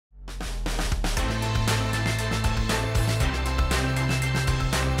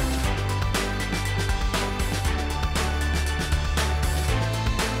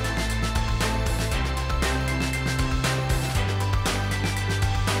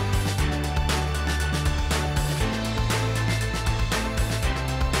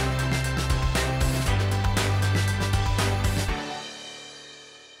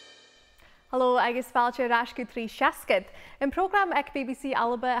Malo agus fáilte rascu trí seascad. In program ag BBC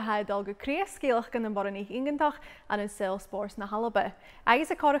Alba a h-Alba go crea scéalach gan an bhoireannaich ingantach an an sil spòrs na h-Alba.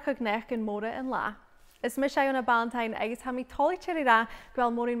 Agus a corachach nech an móra an lá. Is mis Iona Ballantyne agus ha mi tolichéir ra gwel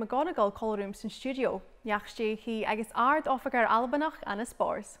Maureen McGonigle colrooms in studio. Neachstí hi agus ard offagar Albannach an a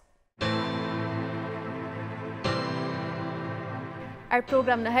spòrs. Our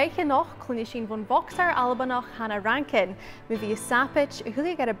program na heiche noch cluiche von bogsair Albannach Hannah Rankin, mi vi sapich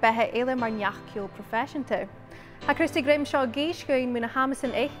hulig ar a bethe eile mar neachciúil professionte. Ha Christy Grimshaw géiscuin muna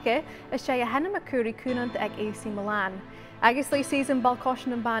Hamison eiche is sé a henna macúri cúnant ag AC Milan. Agus lei season ball-coise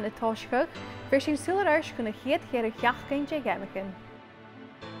an ban a toischuch, vir sin súlar airs gona chiad chéir a cheachgain dé gemacin.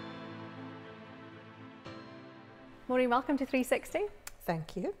 Maureen, welcome to 360.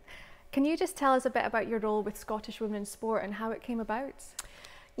 Thank you. Can you just tell us a bit about your role with Scottish Women in Sport and how it came about?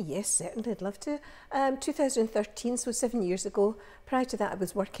 Yes, certainly, I'd love to. 2013, so 7 years ago. Prior to that, I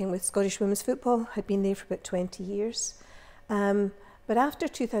was working with Scottish Women's Football. I'd been there for about 20 years. But after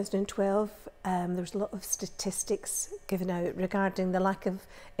 2012, there was a lot of statistics given out regarding the lack of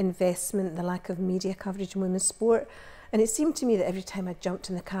investment, the lack of media coverage in women's sport. And it seemed to me that every time I jumped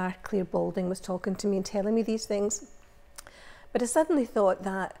in the car, Claire Balding was talking to me and telling me these things. But I suddenly thought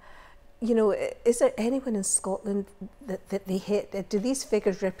that, you know, is there anyone in Scotland that they hit? Do these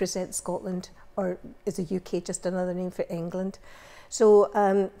figures represent Scotland, or is the UK just another name for England? So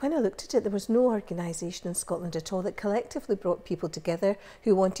when I looked at it, there was no organisation in Scotland at all that collectively brought people together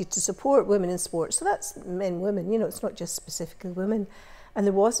who wanted to support women in sport. So that's men, women, you know, it's not just specifically women. And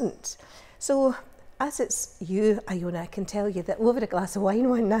there wasn't. So as it's you, Iona, I can tell you that over a glass of wine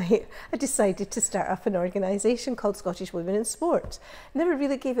one night, I decided to start up an organisation called Scottish Women in Sport. Never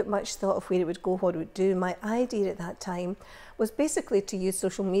really gave it much thought of where it would go, what it would do. My idea at that time was basically to use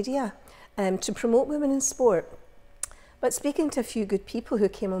social media to promote women in sport. But speaking to a few good people who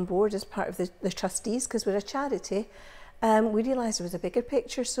came on board as part of the trustees, because we're a charity, we realised there was a bigger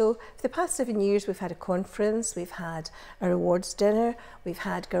picture. So for the past 7 years, we've had a conference, we've had a rewards dinner, we've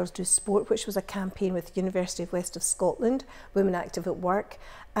had Girls Do Sport, which was a campaign with the University of West of Scotland, Women Active at Work.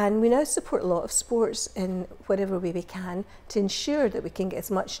 And we now support a lot of sports in whatever way we can to ensure that we can get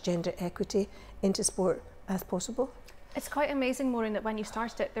as much gender equity into sport as possible. It's quite amazing, Maureen, that when you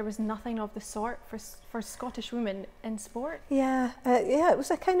started it, there was nothing of the sort for Scottish women in sport. Yeah, it was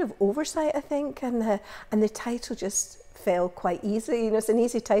a kind of oversight, I think, and the title just fell quite easy. You know, it's an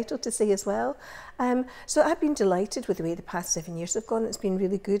easy title to say as well. So I've been delighted with the way the past 7 years have gone. It's been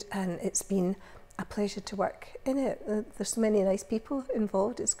really good, and it's been a pleasure to work in it. There's so many nice people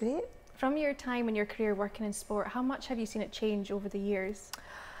involved. It's great. From your time in your career working in sport, how much have you seen it change over the years?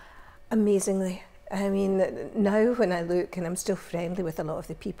 Amazingly. I mean, now when I look, and I'm still friendly with a lot of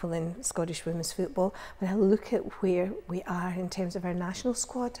the people in Scottish women's football, when I look at where we are in terms of our national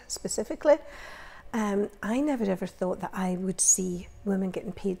squad specifically, I never ever thought that I would see women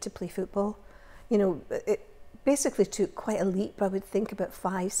getting paid to play football. You know, it basically took quite a leap, I would think, about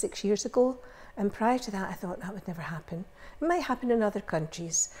 5, 6 years ago. And prior to that, I thought that would never happen. It might happen in other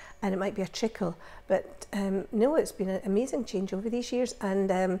countries, and it might be a trickle. But no, it's been an amazing change over these years.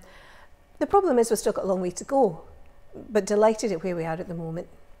 And the problem is we've still got a long way to go, but delighted at where we are at the moment.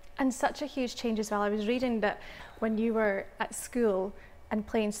 And such a huge change as well. I was reading that when you were at school and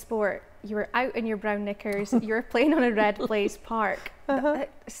playing sport, you were out in your brown knickers, you were playing on a red Blaze Park.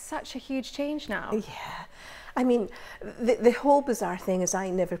 Such a huge change now. Yeah. I mean, the whole bizarre thing is I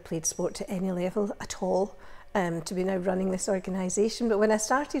never played sport to any level at all. To be now running this organisation. But when I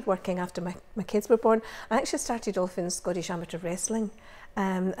started working after my kids were born, I actually started off in Scottish amateur wrestling.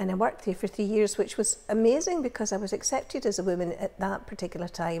 And I worked there for 3 years, which was amazing because I was accepted as a woman at that particular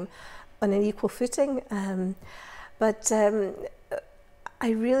time on an equal footing. But I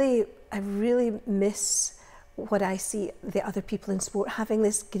really miss what I see the other people in sport having,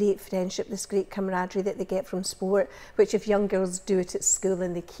 this great friendship, this great camaraderie that they get from sport, which if young girls do it at school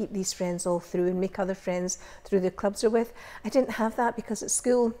and they keep these friends all through and make other friends through the clubs they're with. I didn't have that because at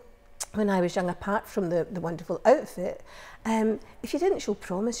school, when I was young, apart from the wonderful outfit, if you didn't show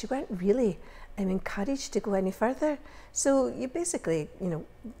promise, you weren't really encouraged to go any further. So you basically, you know,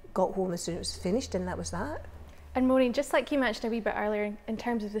 got home as soon as it was finished, and that was that. And Maureen, just like you mentioned a wee bit earlier in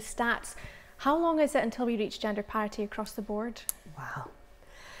terms of the stats, how long is it until we reach gender parity across the board? Wow.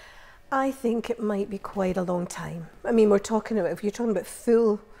 I think it might be quite a long time. I mean, we're talking about, if you're talking about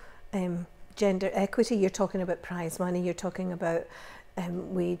full gender equity, you're talking about prize money, you're talking about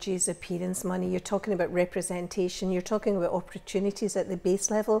wages, appearance money, you're talking about representation, you're talking about opportunities at the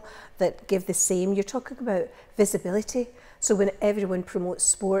base level that give the same, you're talking about visibility. So when everyone promotes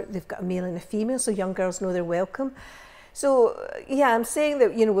sport, they've got a male and a female, so young girls know they're welcome. So yeah, I'm saying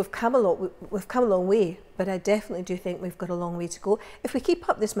that we've come a long way, but I definitely do think we've got a long way to go. If we keep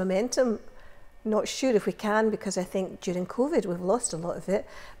up this momentum, not sure if we can, because I think during COVID we've lost a lot of it.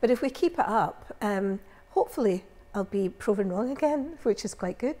 But if we keep it up, hopefully I'll be proven wrong again, which is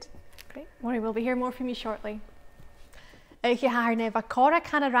quite good. Great, Maureen, we'll be hearing more from you shortly. Harne va cora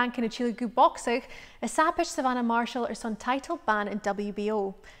Hannah Rankin Chile gu boxig, a sapich Savannah Marshall son title ban in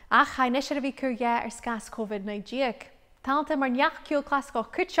WBO. Ach, hai nisher curja skas COVID-19. Talente Maureen kiel classical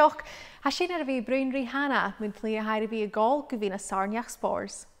kutchoch, hashina bhuannaich Hannah, muntli a haire a goal guvina sarniach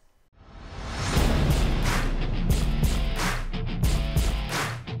spòrs.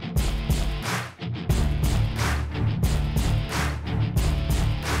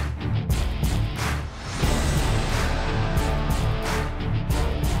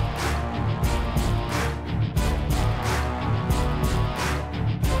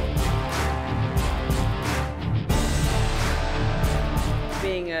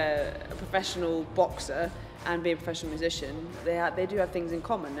 Being a professional boxer and being a professional musician, they do have things in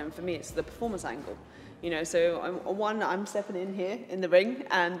common, and for me it's the performance angle. So I'm stepping in here in the ring,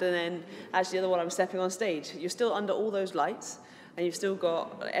 and then actually the other one I'm stepping on stage. You're still under all those lights, and you've still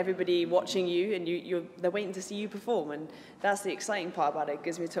got everybody watching you, and they're waiting to see you perform, and that's the exciting part about it. It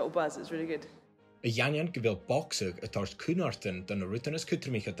gives me a total buzz. It's really good. Iona gewil boxig a tars cúnartan dan a rutanus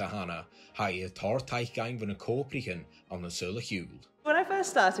cutrimicha da Hannah, hai a tar teichgang van a còmhradh on the sola huel. When I first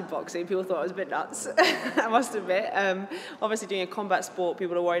started boxing, people thought I was a bit nuts, I must admit. Obviously doing a combat sport,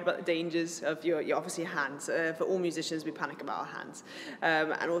 people are worried about the dangers of your obviously hands. For all musicians, we panic about our hands.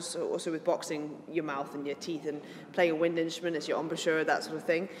 And also with boxing, your mouth and your teeth, and playing a wind instrument as your embouchure, that sort of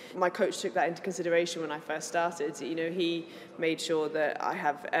thing. My coach took that into consideration when I first started. He made sure that I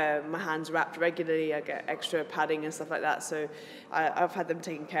have my hands wrapped regularly, I get extra padding and stuff like that, so I've had them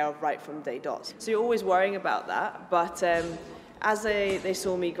taken care of right from day dot. So you're always worrying about that, but as they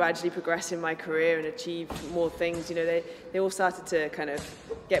saw me gradually progress in my career and achieve more things, they all started to kind of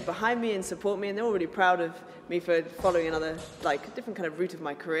get behind me and support me, and they're all really proud of me for following another, different kind of route of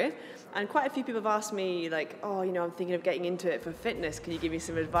my career. And quite a few people have asked me, oh, I'm thinking of getting into it for fitness, can you give me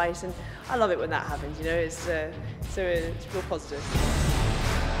some advice? And I love it when that happens, it's real positive.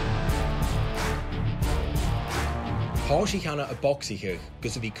 Tá Hannah a boxige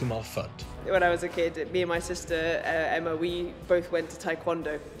gus a bhí cumal fud. When I was a kid, me and my sister Emma, we both went to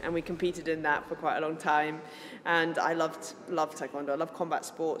taekwondo, and we competed in that for quite a long time. And I loved taekwondo. I love combat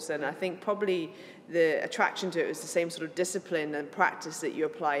sports, and I think probably the attraction to it was the same sort of discipline and practice that you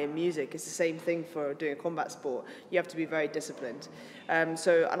apply in music. It's the same thing for doing a combat sport. You have to be very disciplined. And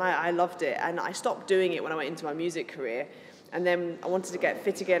I loved it, and I stopped doing it when I went into my music career. And then I wanted to get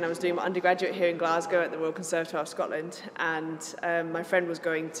fit again. I was doing my undergraduate here in Glasgow at the Royal Conservatoire of Scotland, and my friend was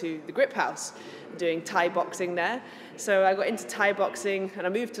going to the Grip House doing Thai boxing there. So I got into Thai boxing, and I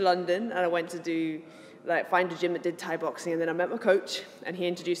moved to London, and I went to find a gym that did Thai boxing, and then I met my coach, and he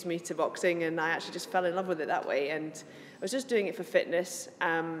introduced me to boxing, and I actually just fell in love with it that way. And I was just doing it for fitness,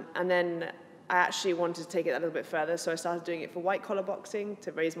 and then I actually wanted to take it a little bit further, so I started doing it for white-collar boxing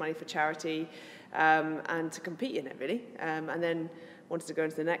to raise money for charity, and to compete in it, really. And then wanted to go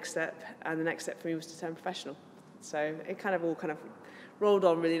into the next step, and the next step for me was to turn professional. So it all rolled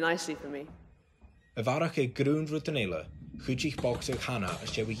on really nicely for me. A bharrachd Cruinne chuidich boxig Hannah a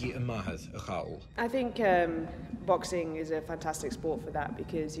stewigi a mahad a chaul. I think boxing is a fantastic sport for that,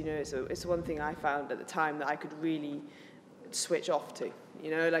 because it's one thing I found at the time that I could really switch off to.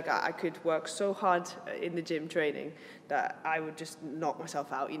 I could work so hard in the gym training that I would just knock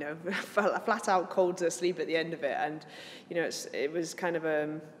myself out, flat out cold to sleep at the end of it. And, it was kind of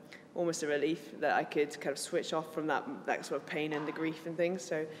almost a relief that I could kind of switch off from that sort of pain and the grief and things.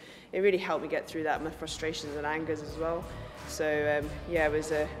 So it really helped me get through that, my frustrations and angers as well. So, it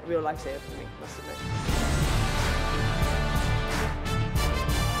was a real lifesaver for me, must admit.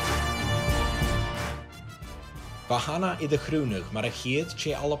 Ba Hannah I the Cruinne mar a chiad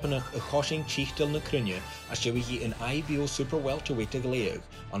che Albannach a choshing Tiotail na Cruinne a stewigi in IBO Super Welterweight leòr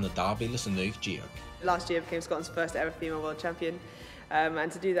on the Darbilis and Nuig Giag. Last year I became Scotland's first ever female world champion,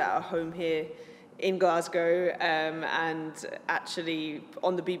 and to do that at home here in Glasgow, and actually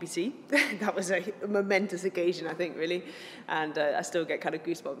on the BBC, that was a momentous occasion, I think, really, and I still get kind of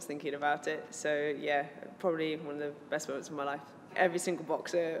goosebumps thinking about it. So yeah, probably one of the best moments of my life. Every single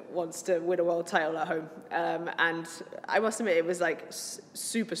boxer wants to win a world title at home, and I must admit it was like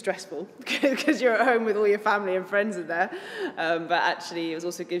super stressful because you're at home with all your family and friends are there, but actually it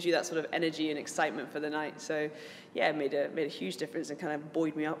also gives you that sort of energy and excitement for the night. So yeah, it made a huge difference and kind of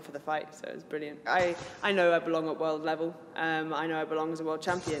buoyed me up for the fight. So it was brilliant. I know I belong at world level. I know I belong as a world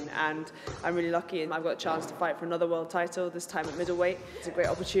champion, and I'm really lucky. And I've got a chance to fight for another world title, this time at middleweight. It's a great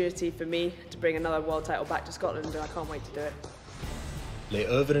opportunity for me to bring another world title back to Scotland, and I can't wait to do it. Le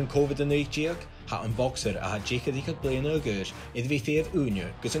over in COVID-19, ha an bogsair a ha décadaíocht bliana agat iad bhí taobh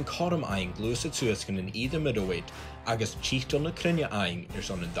úine gus an chorm aing glús a tuascan in either middleweight agus t-seachdain na Cruinne aing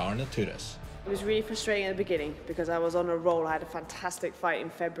son an darna turas. It was really frustrating at the beginning because I was on a roll. I had a fantastic fight in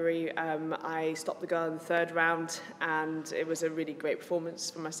February. I stopped the girl in the third round, and it was a really great performance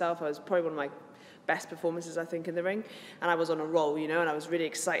for myself. I was probably one of my best performances, I think, in the ring, and I was on a roll, you know, and I was really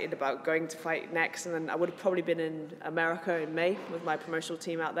excited about going to fight next. And then I would have probably been in America in May with my promotional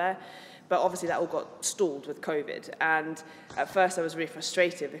team out there, but obviously that all got stalled with COVID. And at first I was really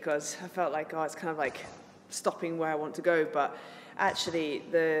frustrated because I felt like, oh, it's kind of like stopping where I want to go. But actually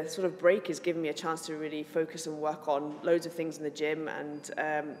the sort of break has given me a chance to really focus and work on loads of things in the gym, and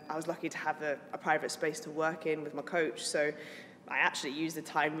I was lucky to have a private space to work in with my coach. So I actually used the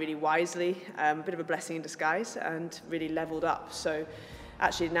time really wisely, a bit of a blessing in disguise, and really leveled up. So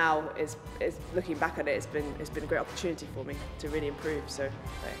actually now, it's looking back at it, it's been a great opportunity for me to really improve. So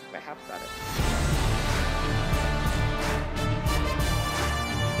very happy about it.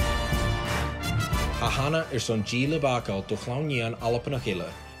 Hannah son díle bágáil do chláníán Albannach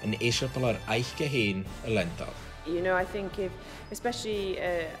an SWPL aiche héin a lental. You know, I think especially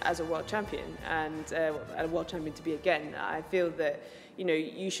as a world champion and a world champion to be again, I feel that, you know,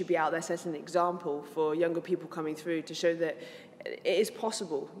 you should be out there setting an example for younger people coming through to show that it is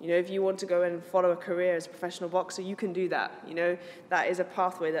possible. You know, if you want to go and follow a career as a professional boxer, you can do that. You know, that is a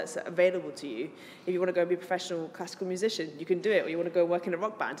pathway that's available to you. If you want to go and be a professional classical musician, you can do it. Or you want to go and work in a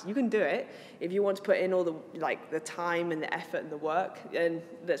rock band, you can do it. If you want to put in all the time and the effort and the work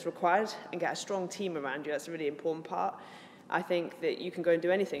that's required and get a strong team around you, that's a really important part. I think that you can go and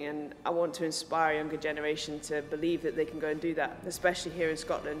do anything, and I want to inspire a younger generation to believe that they can go and do that, especially here in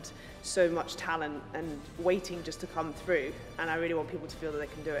Scotland. So much talent and waiting just to come through, and I really want people to feel that they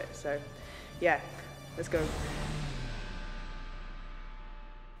can do it. So yeah, let's go.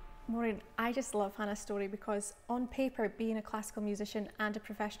 Maureen, I just love Hannah's story because on paper, being a classical musician and a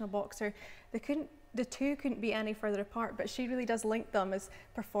professional boxer, the two couldn't be any further apart, but she really does link them as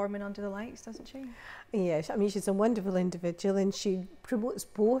performing under the lights, doesn't she? Yes, I mean, she's a wonderful individual, and she promotes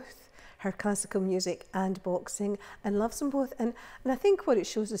both her classical music and boxing and loves them both. And I think what it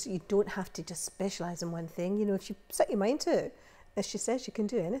shows is that you don't have to just specialise in one thing. You know, if you set your mind to it, as she says, you can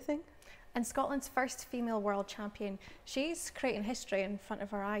do anything. And Scotland's first female world champion, she's creating history in front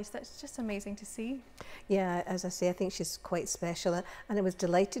of our eyes. That's just amazing to see. Yeah, as I say, I think she's quite special, and I was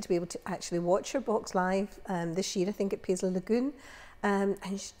delighted to be able to actually watch her box live this year, I think at Paisley Lagoon, and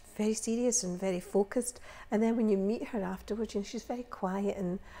she's very serious and very focused, and then when you meet her afterwards, you know, she's very quiet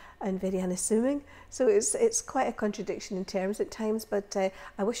and very unassuming, so it's quite a contradiction in terms at times, but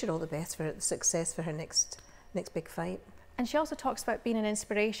I wish her all the best for the success for her next big fight. And she also talks about being an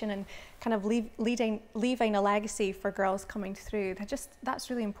inspiration and kind of leaving a legacy for girls coming through. That's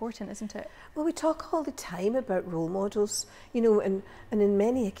really important, isn't it? Well, we talk all the time about role models, you know, and in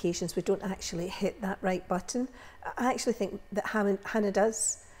many occasions we don't actually hit that right button. I actually think that Hannah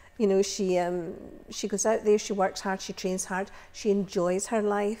does. You know, she goes out there, she works hard, she trains hard, she enjoys her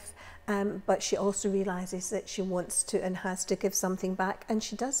life, but she also realises that she wants to and has to give something back, and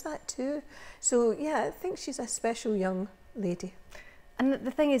she does that too. So yeah, I think she's a special young lady. And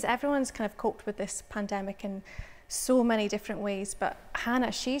the thing is, everyone's kind of coped with this pandemic in so many different ways, but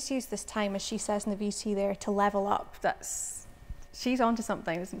Hannah, she's used this time, as she says in the VT there, to level up. She's onto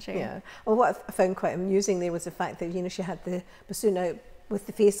something, isn't she? Yeah. Well, what I found quite amusing there was the fact that, you know, she had the bassoon out with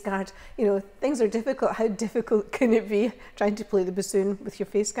the face guard. You know, things are difficult. How difficult can it be trying to play the bassoon with your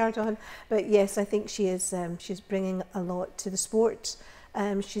face guard on? But yes, I think she is. She's bringing a lot to the sport.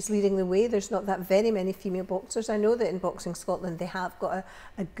 She's leading the way. There's not that very many female boxers. I know that in Boxing Scotland they have got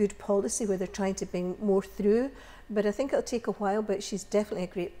a good policy where they're trying to bring more through, but I think it'll take a while, but she's definitely a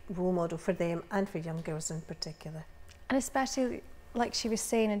great role model for them and for young girls in particular. And especially, like she was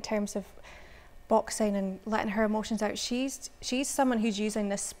saying, in terms of boxing and letting her emotions out, she's someone who's using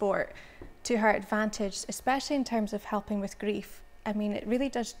this sport to her advantage, especially in terms of helping with grief. I mean, it really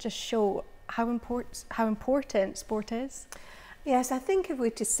does just show how important sport is. Yes, I think if we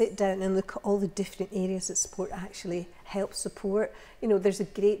were to sit down and look at all the different areas that sport actually helps support, you know, there's a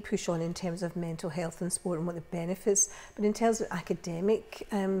great push on in terms of mental health in sport and what the benefits, but in terms of academic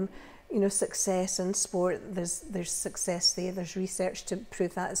you know, success in sport, there's success there, there's research to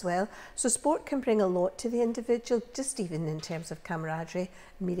prove that as well. So sport can bring a lot to the individual, just even in terms of camaraderie,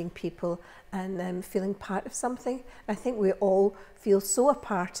 meeting people and feeling part of something. I think we all feel so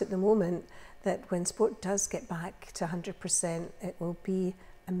apart at the moment that when sport does get back to 100%, it will be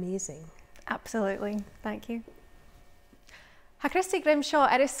amazing. Absolutely, thank you. Ha Christy Grimshaw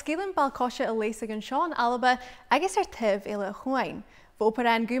sgílan ball-coise a léasa an Seán Alba agus tibh ile chuin.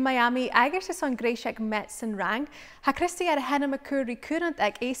 Bhuannaich go Miami agus is an gréiseach Mets an rang. Ha Christy Hannah McCurry Cruinne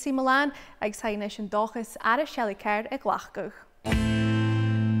ag AC Milan agus haine sin dochas ceannard ag Glasgow.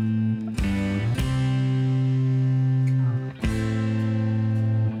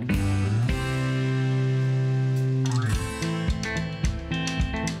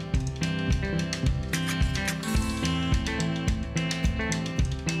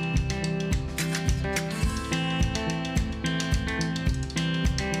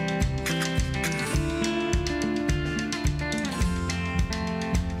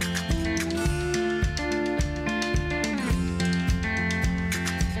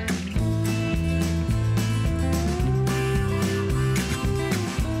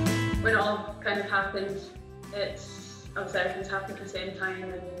 When it all kind of happened, it's obviously everything's happened at the same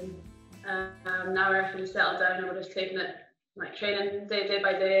time, and now everything's settled down and we're just taking it like training day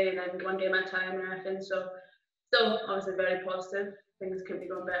by day and then one game at a time and everything. So still obviously very positive. Things could be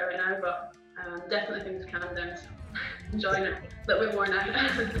going better right now, but definitely things calmed down. So enjoying it a little bit more now.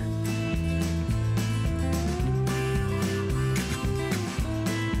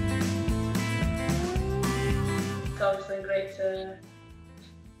 It's obviously great to,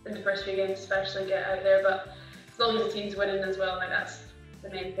 in the first few games especially, get out there, but as long as the team's winning as well, like that's the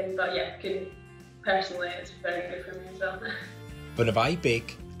main thing. But yeah, personally it's very good for me as well. Buna bhaid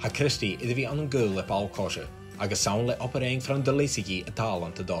big, ha Christy iddi bhí an gúil le ball-coise, agus saon le operaing from the leisigi a thall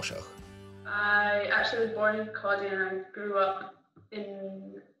an Dóiseach. I actually was born in Cruinne and I grew up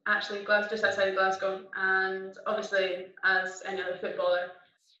in actually Glasgow, just outside of Glasgow, and obviously as any other footballer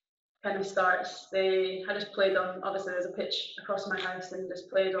kind of starts, I just played on, obviously there's a pitch across my house and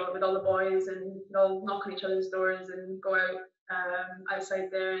just played with all the boys and we'd all knock on each other's doors and go out outside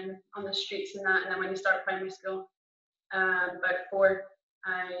there and on the streets and that. And then when you start primary school, about 4,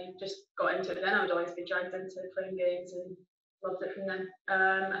 I just got into it then. I would always be dragged into playing games and loved it from then.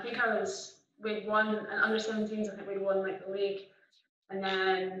 I think we'd won, and under 17s, I think we'd won like the league, and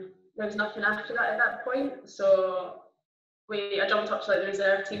then there was nothing after that at that point. So I jumped up to like the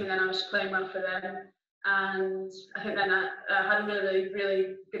reserve team, and then I was playing well for them. And I think then I had a really,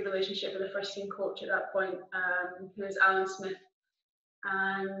 really good relationship with the first team coach at that point, who was Alan Smith,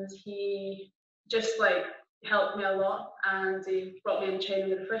 and he just like helped me a lot, and he brought me in training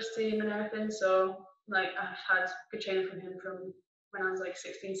with the first team and everything. So like I've had good training from him from when I was like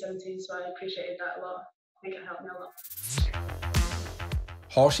 16, 17, so I appreciated that a lot. I think it helped me a lot.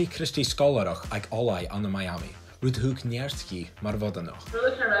 Háirsigh Christy scolarach ag olai an Miami. Rúdthúg neartcí mar bhuannaich. We're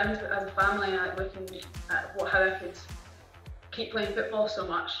looking around as a family at looking at how I could keep playing football so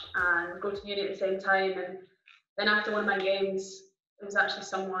much and go to uni at the same time. And then after one of my games, there was actually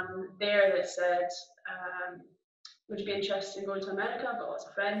someone there that said, would you be interested in going to America? I've got lots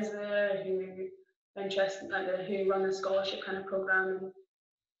of friends there who are interested, who run the scholarship kind of program.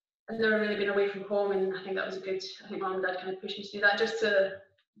 I've never really been away from home, and I think that was I think Mum and Dad kind of pushed me to do that just to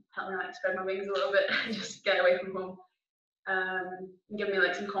help me like spread my wings a little bit and just get away from home, and give me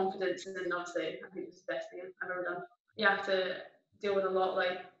like some confidence. And then obviously I think it's the best thing I've ever done. You have to deal with a lot,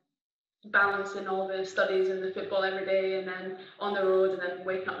 like balancing all the studies and the football every day, and then on the road, and then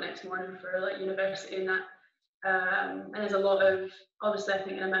waking up next morning for like university and that. And there's a lot of, obviously I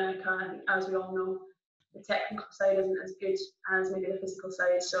think in America, as we all know, the technical side isn't as good as maybe the physical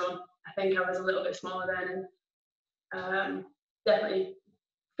side. So I think I was a little bit smaller then, and definitely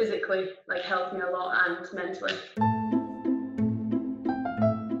physically like helped me a lot and mentally.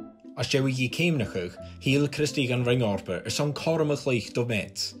 As Joey céimnechuch, híl Christy gan ringorpa son cormach leich do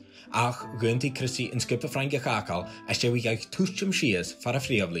Mets. Ach, gynti Christy in skipper Frank Chakal as Joey gaich tuschum shias for a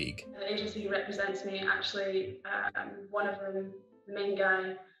free league. The agency who represents me, actually, one of them, the main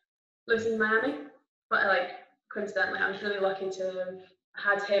guy, lives in Miami. But like coincidentally, I was really lucky to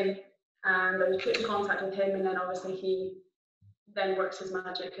have had him, and I was put in contact with him, and then obviously he then works his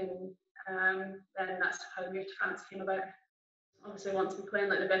magic, and then that's how the move to France came about. Obviously, want to be playing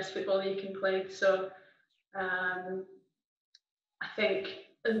like the best football you can play, so I think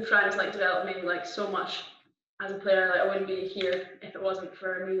in France like developed me like so much as a player, like I wouldn't be here if it wasn't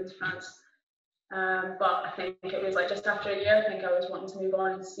for moving to France. But I think it was like just after a year, I think I was wanting to move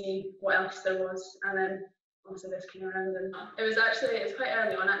on and see what else there was, and then obviously this came around, and it was quite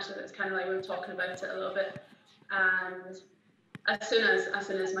early on actually. It was kind of like we were talking about it a little bit, and as soon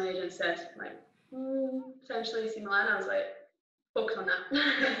as my agent said like potentially AC Milan, I was like, focus on that,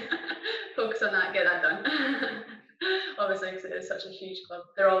 focus on that, get that done. Obviously, because it is such a huge club,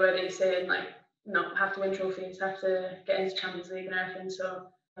 they're already saying like, no, have to win trophies, have to get into Champions League and everything. So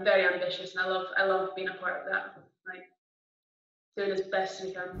I'm very ambitious, and I love being a part of that, like doing as best as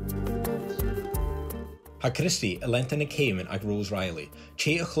we can. Ha Christy a lenta na Cayman ag Rose Riley,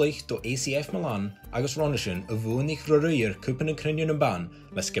 che a chluich do AC Milan agus Ronnishin a bhuannaich ruir cúpan na Cruinne na ban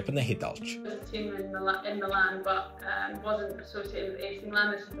le skipan na h-Alba. There's a team in Milan, but wasn't associated with AC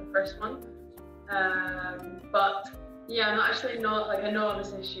Milan. This is the first one. But yeah, I'm actually not, like, I know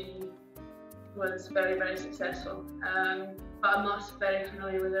obviously she was very, very successful, but I'm not very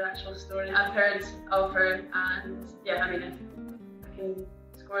familiar with her actual story. I've heard of her, and yeah, I mean, if I can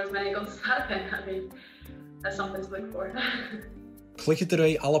score as many goals as that, then I mean, that's something to look for.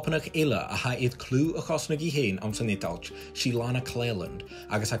 Cluicheadair Albannach eile a ha iad clú a chosna gí am san Eadailt, sí Lana Cleland,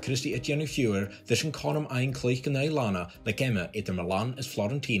 agus ha Christy a Jenny Fewer, this an column ein cluich gynna Lana, le Gemma idir Milan is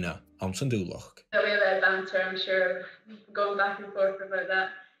Florentina, am san Dúlach. There'll be a bit of banter, I'm sure, going back and forth about that.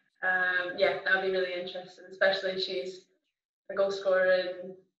 Yeah, that'll be really interesting, especially she's a goal scorer,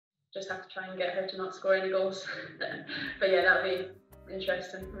 and just have to try and get her to not score any goals. But yeah, that'll be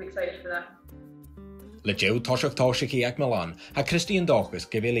interesting. I'm excited for that. Le Joe Toshak ag Milan, ha Christy an Dachas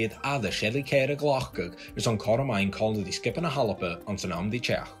gyfeiliad adda Shelley Ceir a Glachgug is on Coramain called the skipan a Halapa on san Amdi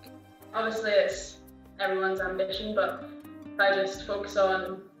Czech. Obviously, it's everyone's ambition, but if I just focus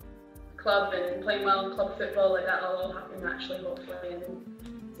on club and playing well in club football, like that'll all happen naturally, hopefully.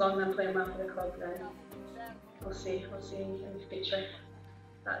 And as long as I'm playing well for the club, then we'll see in the future if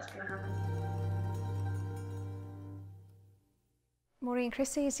that's going to happen. Maureen,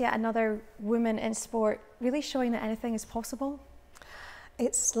 Christy is yet another woman in sport, really showing that anything is possible.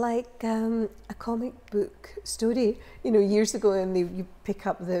 It's like a comic book story. You know, years ago, and you pick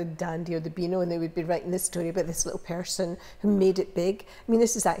up the Dandy or the Beano, and they would be writing this story about this little person who made it big. I mean,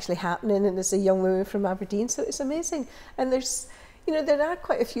 this is actually happening, and it's a young woman from Aberdeen, so it's amazing. And there's, you know, there are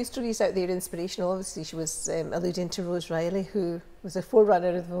quite a few stories out there inspirational. Obviously, she was alluding to Rose Riley, who was a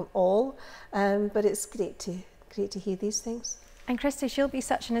forerunner of them all. But it's great to hear these things. And Christy, she'll be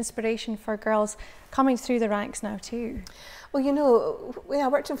such an inspiration for girls coming through the ranks now too. Well, you know, I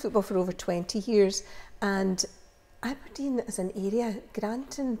worked in football for over 20 years, and Aberdeen as an area,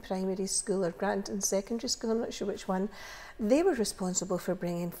 Granton Primary School or Granton Secondary School, I'm not sure which one, they were responsible for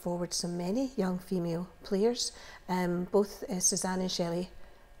bringing forward so many young female players, both Suzanne and Shelley.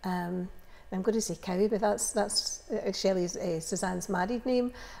 I'm going to say Cowie, but that's Shelley's, Suzanne's married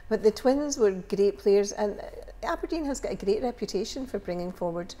name. But the twins were great players, and Aberdeen has got a great reputation for bringing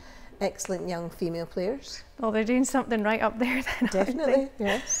forward excellent young female players. Well, they're doing something right up there then. Definitely,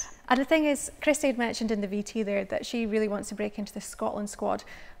 yes. And the thing is, Christy had mentioned in the VT there that she really wants to break into the Scotland squad,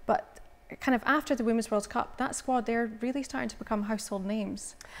 but kind of after the Women's World Cup, that squad, they're really starting to become household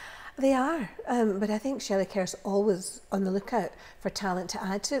names. They are, but I think Shelley Kerr's always on the lookout for talent to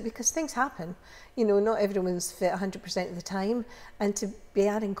add to it, because things happen. You know, not everyone's fit 100% of the time, and to be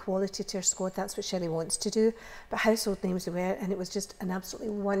adding quality to her squad, that's what Shelley wants to do. But household names they were, and it was just an absolutely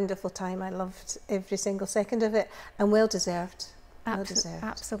wonderful time. I loved every single second of it, and well deserved. Well deserved.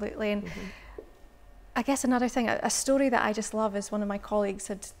 Absolutely. And I guess another thing, a story that I just love is one of my colleagues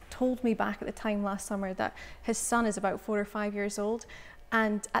had told me back at the time last summer that his son is about 4 or 5 years old.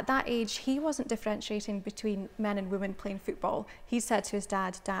 And at that age, he wasn't differentiating between men and women playing football. He said to his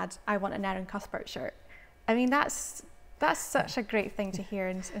dad, "Dad, I want an Erin Cuthbert shirt." I mean, that's such a great thing to hear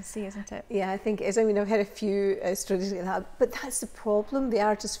and see, isn't it? Yeah, I think it is. I mean, I've heard a few stories like that, but that's the problem. They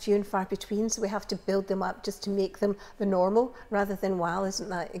are just few and far between, so we have to build them up just to make them the normal, rather than, wow, isn't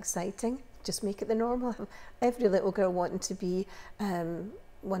that exciting? Just make it the normal. Every little girl wanting to be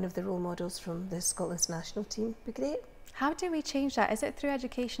one of the role models from the Scotland's national team would be great. How do we change that? Is it through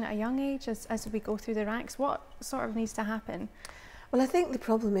education at a young age as we go through the ranks? What sort of needs to happen? Well, I think the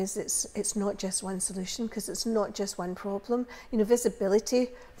problem is it's not just one solution, because it's not just one problem. You know, visibility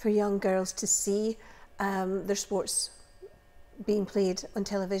for young girls to see their sports being played on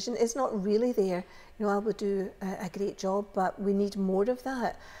television is not really there. You know, Alba do a great job, but we need more of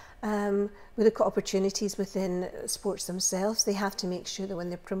that. We look at opportunities within sports themselves. They have to make sure that when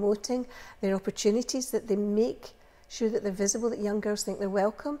they're promoting their opportunities, that they make sure that they're visible, that young girls think they're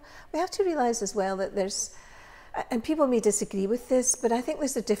welcome. We have to realise as well that there's, and people may disagree with this, but I think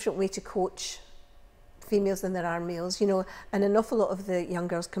there's a different way to coach females than there are males, you know, and an awful lot of the young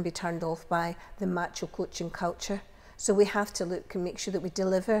girls can be turned off by the macho coaching culture. So we have to look and make sure that we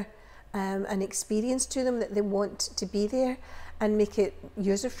deliver an experience to them that they want to be there and make it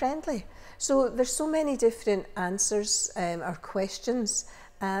user-friendly. So there's so many different answers or questions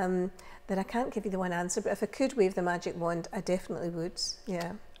that I can't give you the one answer, but if I could wave the magic wand, I definitely would,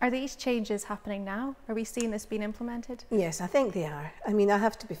 yeah. Are these changes happening now? Are we seeing this being implemented? Yes, I think they are. I mean, I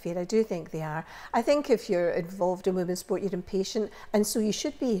have to be fair, I do think they are. I think if you're involved in women's sport, you're impatient, and so you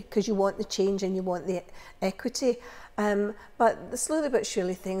should be, because you want the change and you want the equity. But slowly but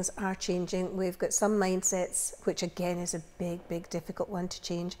surely things are changing. We've got some mindsets, which again is a big, difficult one to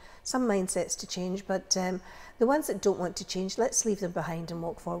change. Some mindsets to change, but the ones that don't want to change, let's leave them behind and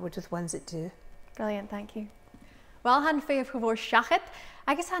walk forward with ones that do. Brilliant, thank you. Well, han fé bhór seachad,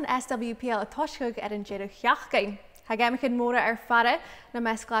 agus han SWPL a toiscog an deireadh-seachdain. Ha gemach in móra farre na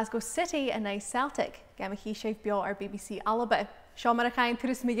mes Glasgow City and nice Celtic. Gemach hí séh bio ar BBC Alba. Seo mar a chain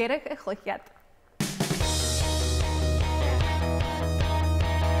turas migéireach a cluichead.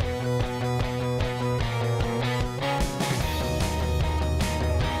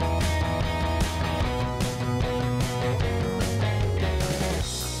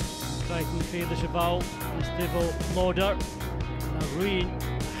 The Cheval, Stivel, Loader, Ruin,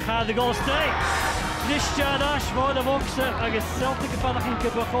 had the goal stay. This Chadash for the bogsair, agus Celtic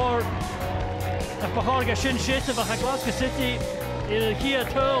bharrachd before a shin shit of a Glasgow City, in the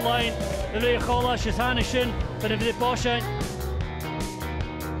Tiotail line, the leòr is Hannah shin, but if the Boshain.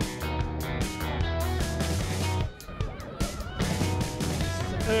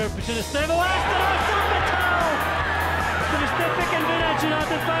 Between the stable, Picking village and at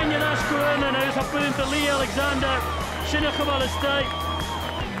the Fanya that's Cruinne and I was put into Alexander Shinnachable estate.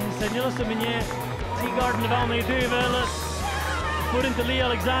 Senor Saminier, Tea Garden of Alney Duvella, put into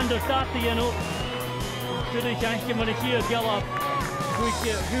Alexander Tati, you know. Good I thank him when he here Gallop, quick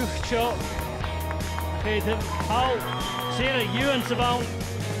hoof shot. Paid him how Sarah Ewan Savon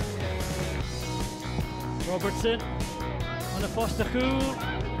Robertson on the foster cool.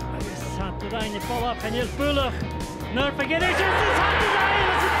 Santorini pull up and you'll pull. No forget it, it's Iona,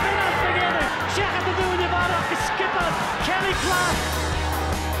 it's a spin-out together. Sheikh to do the bharrachd, skipper, Kelly Clark.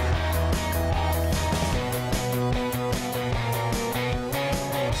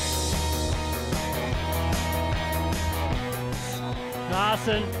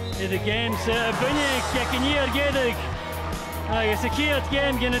 Nassen in the game set, bhuannaich, ceannard géideach. Agus a chiad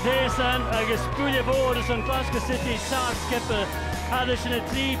game gine désan, agus buile bóras an Glasgow City, Sark skipper, hadis in a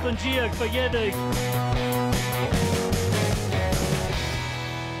trip and giag for géideach.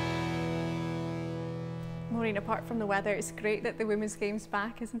 Maureen, apart from the weather, it's great that the women's game's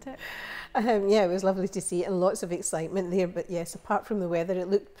back, isn't it? Yeah, it was lovely to see and lots of excitement there, but yes, apart from the weather, it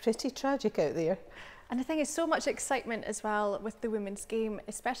looked pretty tragic out there. And I think there's so much excitement as well with the women's game,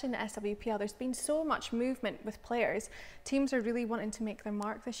 especially in the SWPL. There's been so much movement with players. Teams are really wanting to make their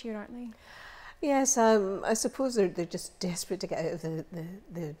mark this year, aren't they? Yes, I suppose they're just desperate to get out of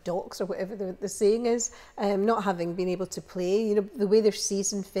the docks or whatever the saying is, not having been able to play. You know, the way their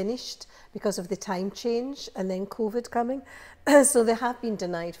season finished because of the time change and then COVID coming. So they have been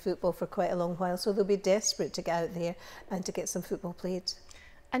denied football for quite a long while, so they'll be desperate to get out there and to get some football played.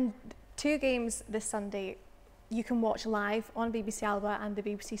 And 2 games this Sunday you can watch live on BBC Alba and the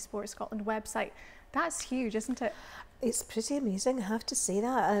BBC Sports Scotland website. That's huge, isn't it? It's pretty amazing, I have to say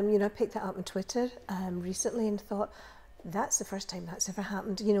that. You know, I picked that up on Twitter recently and thought, that's the first time that's ever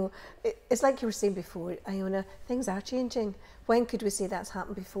happened. You know, it's like you were saying before, Iona, things are changing. When could we say that's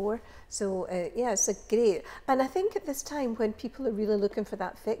happened before? So yeah, it's a great. And I think at this time when people are really looking for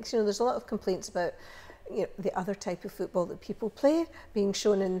that fix, you know, there's a lot of complaints about, you know, the other type of football that people play being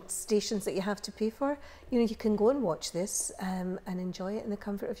shown in stations that you have to pay for. You know, you can go and watch this and enjoy it in the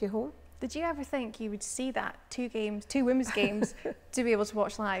comfort of your home. Did you ever think you would see that 2 women's games to be able to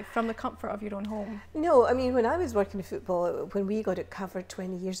watch live from the comfort of your own home? No, I mean, when I was working in football, when we got it covered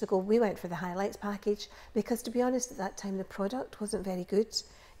 20 years ago, we went for the highlights package because, to be honest, at that time the product wasn't very good.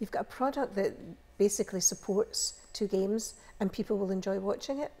 You've got a product that basically supports 2 games and people will enjoy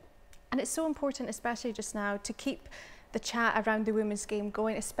watching it. And it's so important, especially just now, to keep the chat around the women's game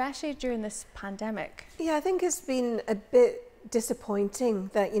going, especially during this pandemic. Yeah, I think it's been a bit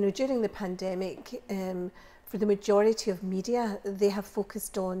disappointing that, you know, during the pandemic, for the majority of media, they have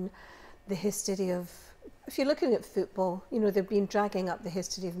focused on the history of, if you're looking at football, you know, they've been dragging up the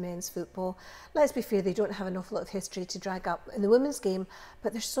history of men's football. Let's be fair, they don't have an awful lot of history to drag up in the women's game,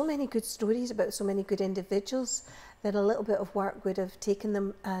 but there's so many good stories about so many good individuals then a little bit of work would have taken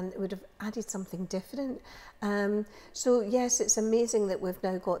them and it would have added something different. So yes, it's amazing that we've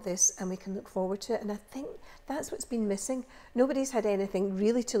now got this and we can look forward to it, and I think that's what's been missing. Nobody's had anything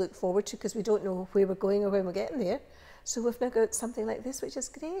really to look forward to because we don't know where we're going or when we're getting there. So we've now got something like this, which is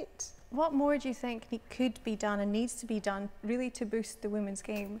great. What more do you think could be done and needs to be done really to boost the women's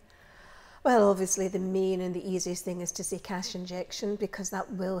game? Well, obviously the main and the easiest thing is to say cash injection, because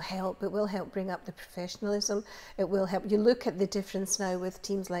that will help. It will help bring up the professionalism. It will help. You look at the difference now with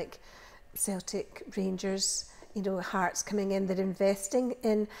teams like Celtic, Rangers, you know, Hearts coming in, they're investing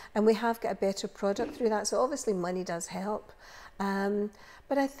in, and we have got a better product through that. So obviously money does help.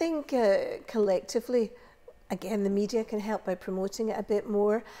 But I think collectively, again, the media can help by promoting it a bit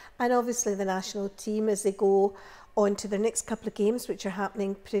more. And obviously the national team, as they go on to the next couple of games, which are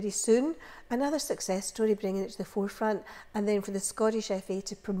happening pretty soon, another success story, bringing it to the forefront, and then for the Scottish FA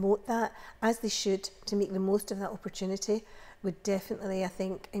to promote that, as they should, to make the most of that opportunity, would definitely, I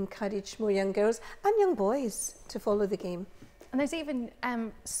think, encourage more young girls and young boys to follow the game. And there's even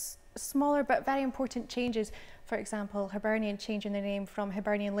smaller but very important changes. For example, Hibernian changing their name from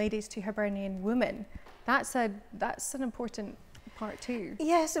Hibernian Ladies to Hibernian Women. That's an important part too.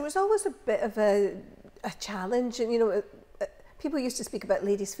 Yes, it was always a bit of a challenge, and you know, people used to speak about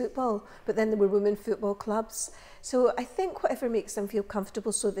ladies football, but then there were women football clubs. So I think whatever makes them feel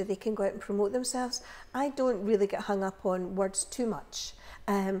comfortable so that they can go out and promote themselves. I don't really get hung up on words too much,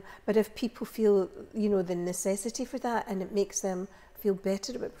 but if people feel, you know, the necessity for that and it makes them feel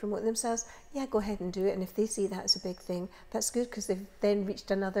better about promoting themselves, yeah, go ahead and do it. And if they see that as a big thing, that's good, because they've then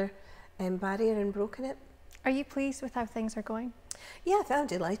reached another barrier and broken it. Are you pleased with how things are going? Yeah, I'm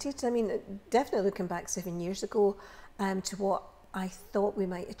delighted. I mean, definitely looking back 7 years ago to what I thought we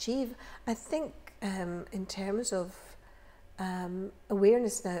might achieve, I think in terms of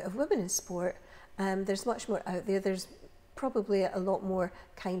awareness now of women in sport, there's much more out there. There's probably a lot more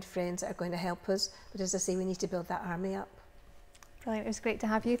kind friends that are going to help us. But as I say, we need to build that army up. Brilliant. It was great to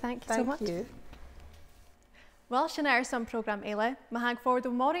have you. Thank you so much. Thank you. Wel, sinna son program eile, ma hag forward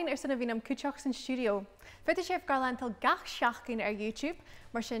o Maureen son a bhínam cúteach in studio. Fydda séf garlantal gach seachún YouTube,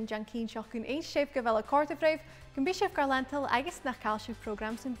 mar sin Jankeen seachún ein séf go bhfuil a córtafraibh, gon bí séf garlantal agus nach cáilsiú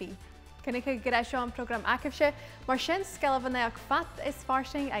program san bí. Cynnig go gyrra seo an program acabse, mar sin scelfannaach fat is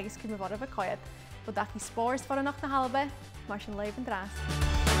farsing agus cumavara a coiad. Bodach i spòrs bharrachd na h-Alba, mar sin leib an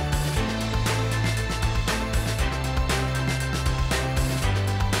dras.